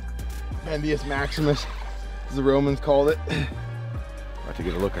 Bendius maximus, as the Romans called it. About to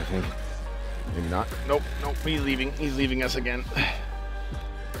get a look, I think. Maybe not. Nope, nope, he's leaving. He's leaving us again.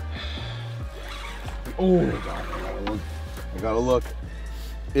 Oh God, I gotta look. I gotta look.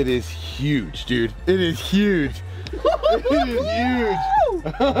 It is huge, dude. It is huge. It is huge.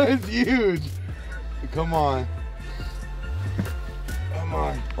 It's huge. Come on. Come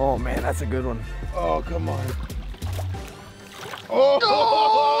on. Oh man, that's a good one. Oh, come on. Oh,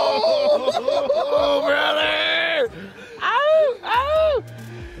 oh brother. Ow, ow.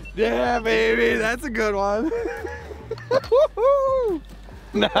 Yeah, baby, that's a good one.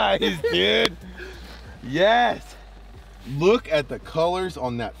 Nice, dude. Yes. Look at the colors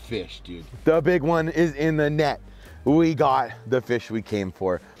on that fish, dude. The big one is in the net. We got the fish we came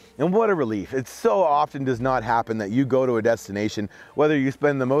for. And what a relief. It so often does not happen that you go to a destination, whether you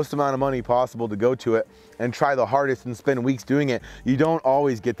spend the most amount of money possible to go to it and try the hardest and spend weeks doing it, you don't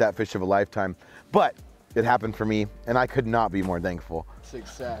always get that fish of a lifetime. But it happened for me, and I could not be more thankful.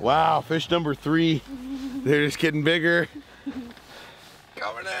 Success. Wow, fish number 3. They're just getting bigger.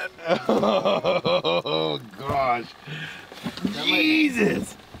 Coming in. Oh gosh.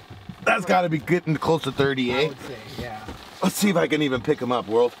 Jesus. That's got to be getting close to 30, eh? I would say, yeah. Let's see if I can even pick him up,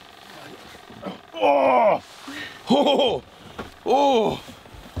 world. Oh! Oh! Oh!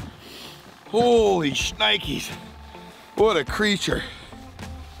 Holy shnikes. What a creature.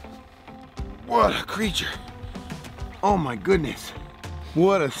 What a creature. Oh my goodness.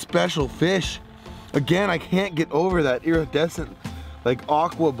 What a special fish. Again, I can't get over that iridescent, like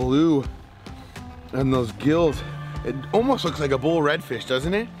aqua blue and those gills. It almost looks like a bull redfish,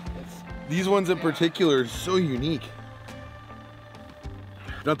 doesn't it? These ones in particular are so unique.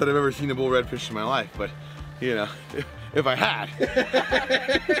 Not that I've ever seen a bull redfish in my life, but you know, if I had.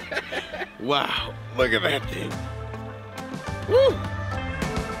 Wow, look at that thing. Woo!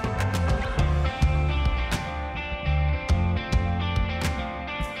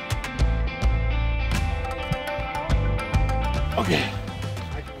 Okay.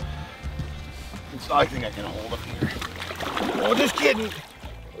 I think I can hold up here. Oh, just kidding.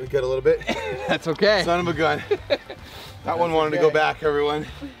 We got a little bit. That's okay. Son of a gun. That one wanted to go back, everyone.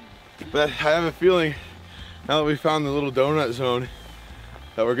 But I have a feeling now that we found the little donut zone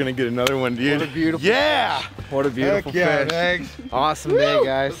that we're gonna get another one, dude. What a beautiful yeah! fish. What a beautiful Heck yeah, fish. Mags. Awesome day,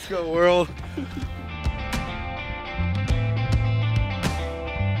 guys. Let's go, world.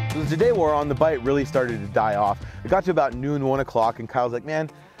 So today we're on the bite really started to die off. It got to about noon, 1 o'clock, and Kyle's like, man,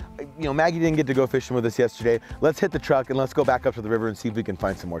 you know, Maggie didn't get to go fishing with us yesterday. Let's hit the truck and let's go back up to the river and see if we can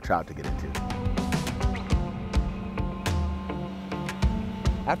find some more trout to get into.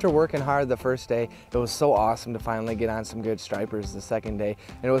 After working hard the first day, it was so awesome to finally get on some good stripers the second day.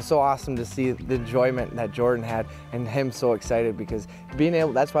 And it was so awesome to see the enjoyment that Jordan had and him so excited, because being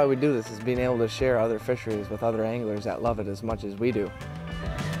able, that's why we do this, is being able to share other fisheries with other anglers that love it as much as we do.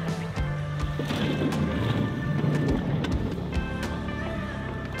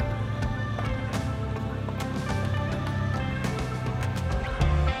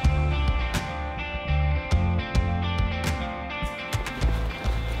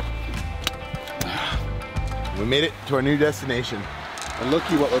 We made it to our new destination. And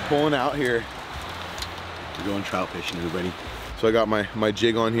looky what we're pulling out here. We're going trout fishing, everybody. So I got my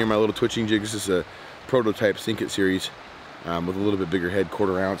jig on here, my little twitching jig. This is a prototype Sink It series with a little bit bigger head,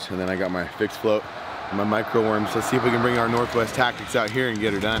 1/4 ounce. And then I got my fixed float and my micro worms. Let's see if we can bring our Northwest Tactics out here and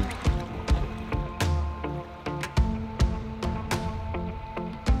get her done.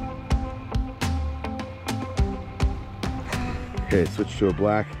 Okay, switch to a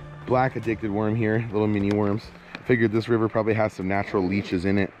black addicted worm here, little mini worms. I figured this river probably has some natural leeches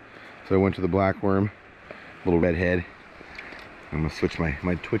in it, so I went to the black worm, little red head. I'm gonna switch my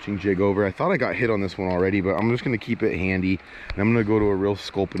twitching jig over. I thought I got hit on this one already, but I'm just gonna keep it handy, and I'm gonna go to a real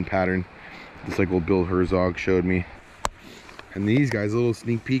sculpin pattern, just like old Bill Herzog showed me. And these guys, a little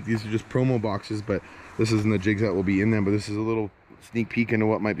sneak peek, these are just promo boxes, but this isn't the jigs that will be in them, but this is a little sneak peek into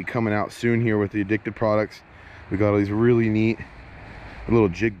what might be coming out soon here with the addicted products. We got all these really neat little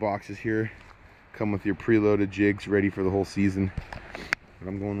jig boxes here, come with your preloaded jigs ready for the whole season. But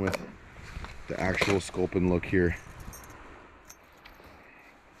I'm going with the actual sculpin look here.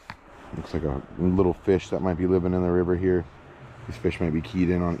 Looks like a little fish that might be living in the river here. These fish might be keyed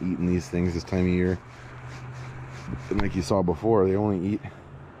in on eating these things this time of year. And like you saw before, they only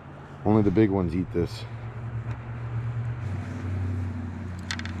the big ones eat this.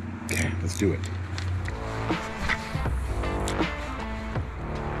 Okay, let's do it.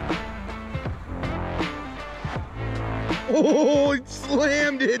 Oh, it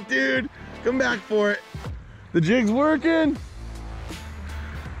slammed it, dude. Come back for it. The jig's working.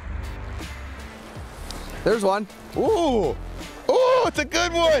 There's one. Ooh. Oh, it's a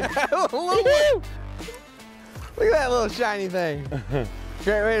good one. Look at that little shiny thing.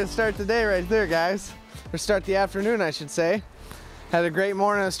 Great way to start the day right there, guys. Or start the afternoon, I should say. Had a great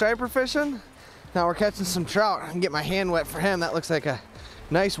morning of striper fishing. Now we're catching some trout. I can get my hand wet for him. That looks like a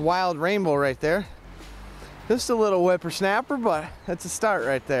nice wild rainbow right there. Just a little whippersnapper, but that's a start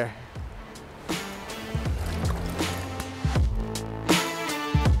right there.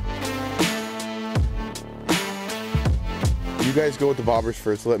 You guys go with the bobbers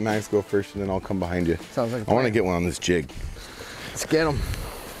first. Let Max go first, and then I'll come behind you. Sounds like a I want to plan. get one on this jig. Let's get him.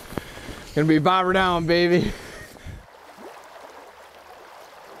 Gonna be bobber down, baby.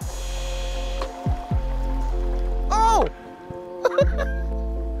 Oh!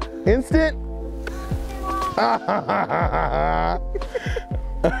 Instant.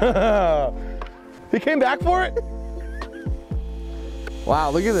 He came back for it?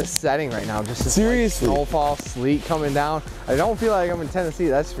 Wow, look at this setting right now. Just this Seriously. Like snowfall, sleet coming down. I don't feel like I'm in Tennessee,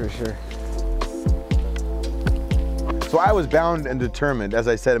 that's for sure. So I was bound and determined, as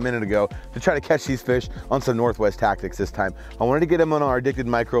I said a minute ago, to try to catch these fish on some Northwest Tactics this time. I wanted to get them on our addicted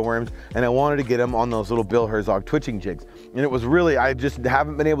micro worms, and I wanted to get them on those little Bill Herzog twitching jigs. And it was really, I just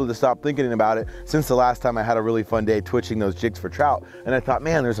haven't been able to stop thinking about it since the last time I had a really fun day twitching those jigs for trout. And I thought,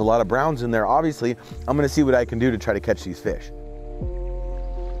 man, there's a lot of browns in there. Obviously, I'm gonna see what I can do to try to catch these fish.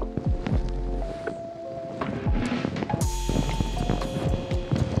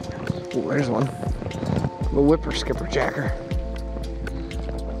 Oh, there's one. The whipper skipper jacker.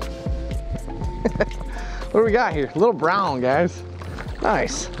 What do we got here? A little brown, guys.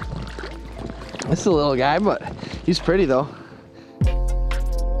 Nice. This is a little guy, but he's pretty though.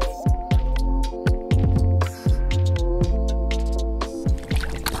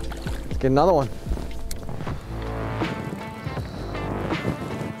 Let's get another one.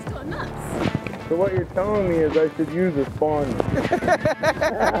 It's going nuts. So what you're telling me is I should use a sponge.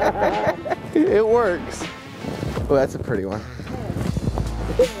 It works. Oh, that's a pretty one.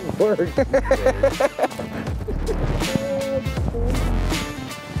 It works.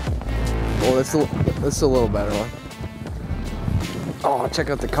 Oh, this is a little better one. Oh, check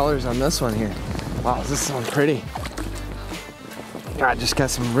out the colors on this one here. Wow, this one's pretty. I just got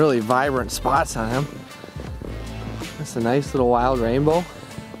some really vibrant spots on him. That's a nice little wild rainbow.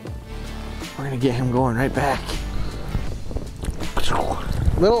 We're gonna get him going right back.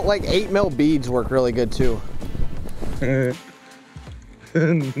 Little like 8mm beads work really good too.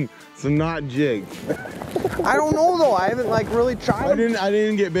 So not jig. I don't know though. I haven't like really tried. I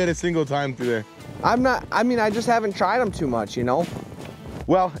didn't get bit a single time through there. I mean, I just haven't tried them too much, you know?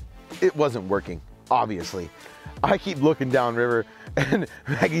 Well, it wasn't working, obviously. I keep looking downriver and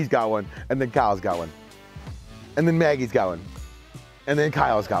Maggie's got one, and then Kyle's got one. And then Maggie's got one. And then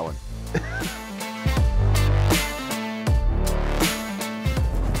Kyle's got one.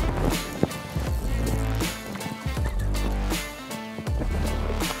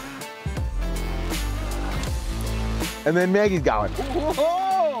 And then Maggie's got one.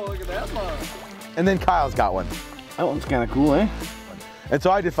 Whoa, look at that one. And then Kyle's got one. That one's kind of cool, eh? And so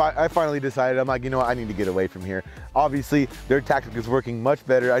I finally decided, I'm like, you know what, I need to get away from here. Obviously, their tactic is working much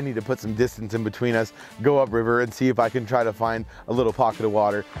better. I need to put some distance in between us, go upriver and see if I can try to find a little pocket of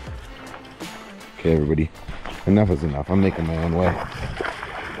water. Okay, everybody, enough is enough. I'm making my own way.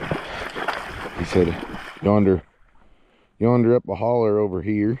 He said, yonder up a holler over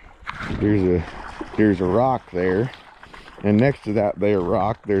here, there's a rock there. And next to that there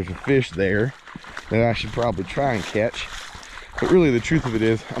rock, there's a fish there that I should probably try and catch. But really the truth of it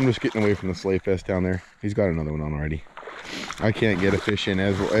is, I'm just getting away from the sleigh fest down there. He's got another one on already. I can't get a fish in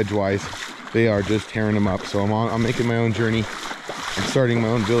edgewise. They are just tearing them up. So I'm making my own journey. I'm starting my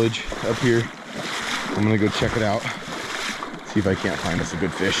own village up here. I'm gonna go check it out. See if I can't find us a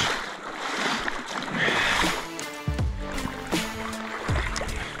good fish.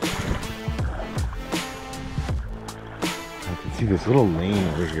 See this little lane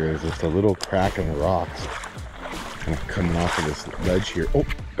over here is just a little crack in the rocks. Kind of coming off of this ledge here. Oh,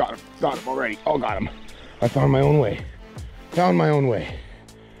 got him already. Oh, got him. I found my own way. Found my own way.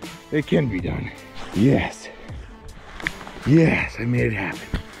 It can be done. Yes. Yes, I made it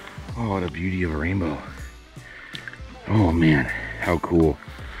happen. Oh, what a beauty of a rainbow. Oh man, how cool.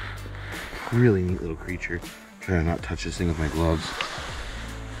 Really neat little creature. Try to not touch this thing with my gloves.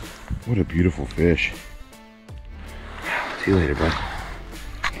 What a beautiful fish. See you later, bud.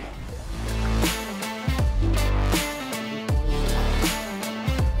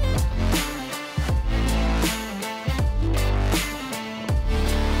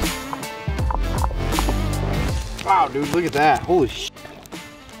 Wow, dude, look at that. Holy shit.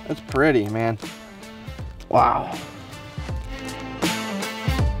 That's pretty, man. Wow.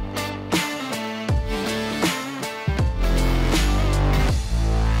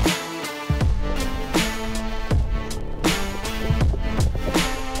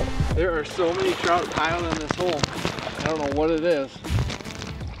 There are so many trout piled in this hole. I don't know what it is.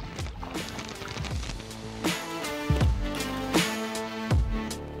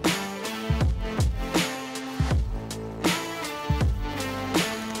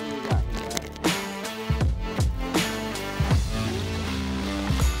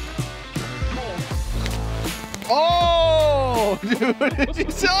 Oh, dude, did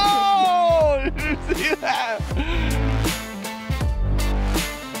you see? Oh, did you see that?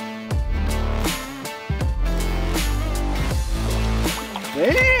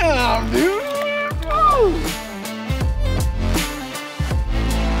 Damn, dude! Whoa.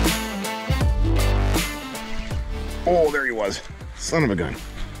 Oh, there he was. Son of a gun.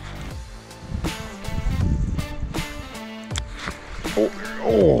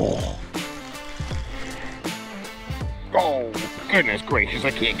 Oh. Oh, goodness gracious. I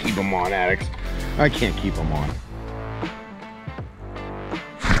can't keep him on, addicts. I can't keep him on.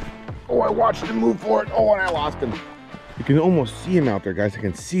 Oh, I watched him move for it. Oh, and I lost him. You can almost see him out there, guys. I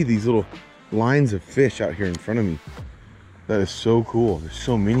can see these little lines of fish out here in front of me. That is so cool. There's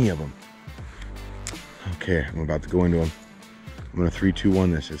so many of them. Okay, I'm about to go into them. I'm gonna 3, 2,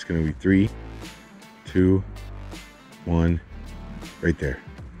 1 this. It's gonna be 3, 2, 1, right there.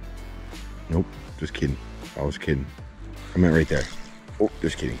 Nope, just kidding. I was kidding. I meant right there. Oh,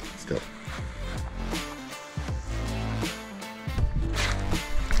 just kidding, still.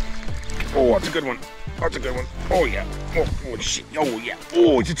 Oh, that's a good one. That's a good one. Oh, yeah. Oh, shit. Oh, yeah.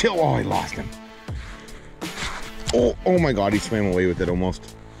 Oh, it's a tail. Oh, I lost him. Oh my God, he swam away with it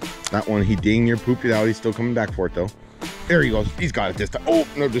almost. That one, he dang near pooped it out. He's still coming back for it, though. There he goes. He's got it this time. Oh,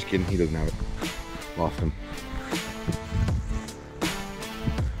 no, just kidding. He doesn't have it. Lost him.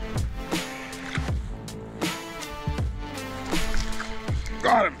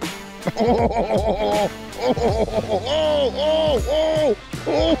 Got him. Oh,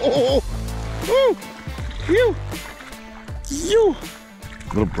 oh. Woo. Phew. You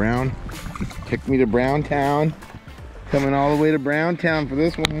little brown. Took me to Brown Town. Coming all the way to Brown Town for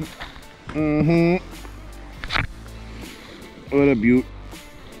this one. What a beaut.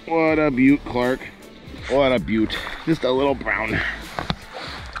 What a beaut, Clark. What a beaut. Just a little brown.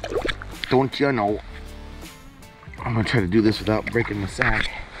 Don't you know? I'm gonna try to do this without breaking the sack.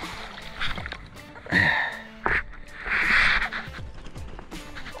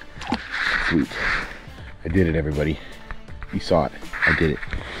 Sweet. I did it, everybody. You saw it. I did it.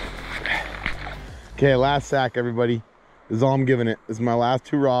 Okay, last sack, everybody. This is all I'm giving it. This is my last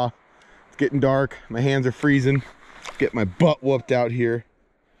hurrah. It's getting dark. My hands are freezing. Get my butt whooped out here.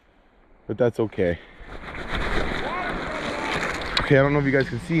 But that's okay. Okay, I don't know if you guys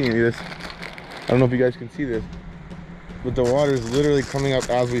can see any of this. I don't know if you guys can see this. But the water is literally coming up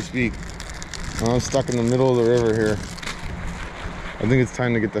as we speak. I'm stuck in the middle of the river here. I think it's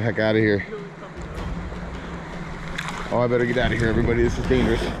time to get the heck out of here. Oh, I better get out of here, everybody. This is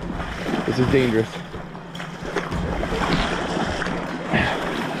dangerous. This is dangerous.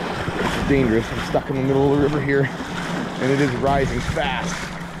 This is dangerous. I'm stuck in the middle of the river here, and it is rising fast.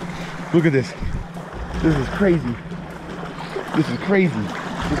 Look at this. This is crazy. This is crazy.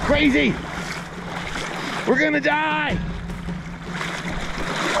 This is crazy. We're gonna die.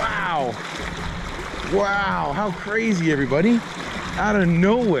 Wow. Wow, how crazy, everybody. Out of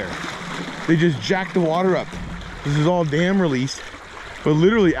nowhere, they just jacked the water up. This is all dam released, but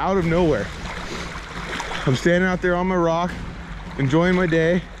literally out of nowhere. I'm standing out there on my rock, enjoying my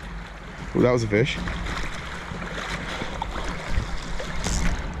day. Oh, that was a fish.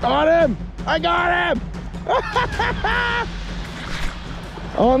 Got him! I got him!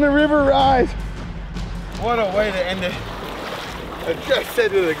 On the river rise. What a way to end it. I just said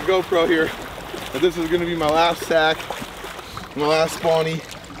to the GoPro here that this is gonna be my last sack, my last spawny.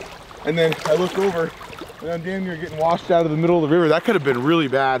 And then I look over and I'm damn near getting washed out of the middle of the river. That could have been really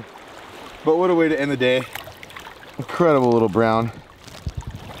bad. But what a way to end the day. Incredible little brown.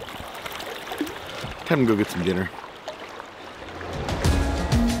 Time to go get some dinner.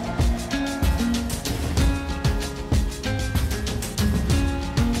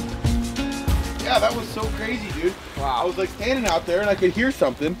 Yeah, that was so crazy, dude. Wow. I was like standing out there and I could hear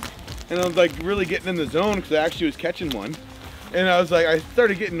something. And I was like really getting in the zone because I actually was catching one. And I was like, I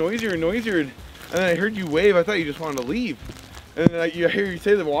started getting noisier and noisier. And then I heard you wave. I thought you just wanted to leave. And then I hear you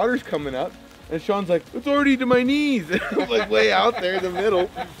say the water's coming up. And Sean's like, it's already to my knees. And I was like way out there in the middle.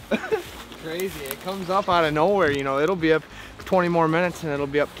 Crazy. It comes up out of nowhere, you know. It'll be up 20 more minutes and it'll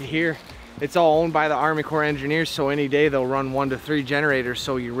be up to here. It's all owned by the Army Corps engineers, so any day they'll run 1 to 3 generators,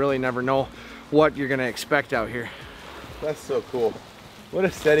 so you really never know what you're gonna expect out here. That's so cool. What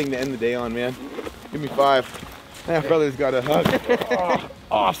a setting to end the day on, man. Give me 5. That brother's got a hug. Oh,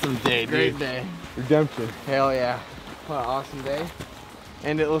 awesome day, dude. Great day. Redemption. Hell yeah. What an awesome day.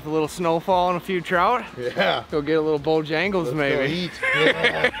 End it with a little snowfall and a few trout. Yeah. Go get a little Bojangles maybe. Go eat.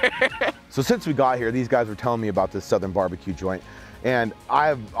 Yeah. So since we got here, these guys were telling me about this Southern barbecue joint. And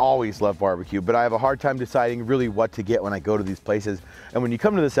I've always loved barbecue, but I have a hard time deciding really what to get when I go to these places. And when you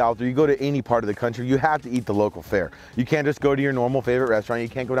come to the South or you go to any part of the country, you have to eat the local fare. You can't just go to your normal favorite restaurant. You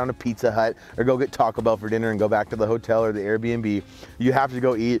can't go down to Pizza Hut or go get Taco Bell for dinner and go back to the hotel or the Airbnb. You have to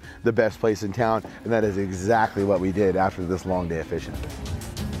go eat the best place in town. And that is exactly what we did after this long day of fishing.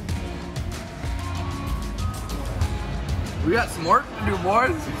 We got some work to do,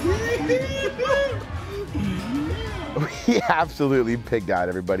 boys. We absolutely pigged out,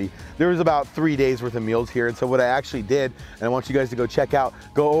 everybody. There was about 3 days worth of meals here, and so what I actually did, and I want you guys to go check out,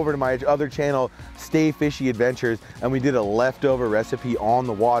 go over to my other channel, Stay Fishy Adventures, and we did a leftover recipe on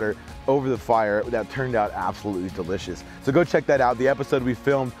the water over the fire that turned out absolutely delicious. So go check that out. The episode we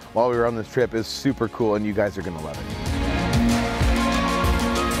filmed while we were on this trip is super cool, and you guys are gonna love it.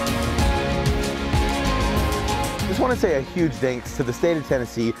 I just want to say a huge thanks to the state of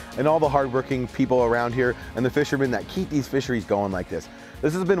Tennessee and all the hardworking people around here and the fishermen that keep these fisheries going like this.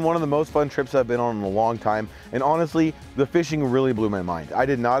 This has been one of the most fun trips I've been on in a long time, and honestly, the fishing really blew my mind. I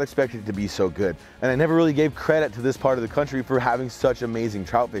did not expect it to be so good, and I never really gave credit to this part of the country for having such amazing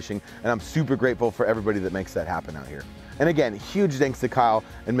trout fishing, and I'm super grateful for everybody that makes that happen out here. And again, huge thanks to Kyle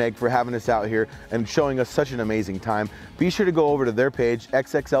and Meg for having us out here and showing us such an amazing time. Be sure to go over to their page,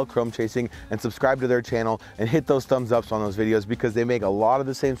 XXL Chrome Chasing, and subscribe to their channel and hit those thumbs ups on those videos because they make a lot of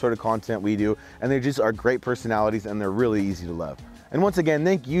the same sort of content we do, and they just are great personalities and they're really easy to love. And once again,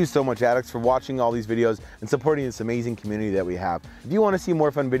 thank you so much, addicts, for watching all these videos and supporting this amazing community that we have. If you want to see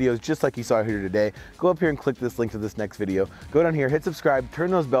more fun videos just like you saw here today, go up here and click this link to this next video. Go down here, hit subscribe, turn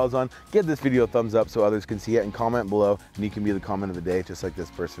those bells on, give this video a thumbs up so others can see it, and comment below, and you can be the comment of the day just like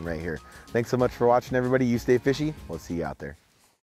this person right here. Thanks so much for watching, everybody. You stay fishy. We'll see you out there.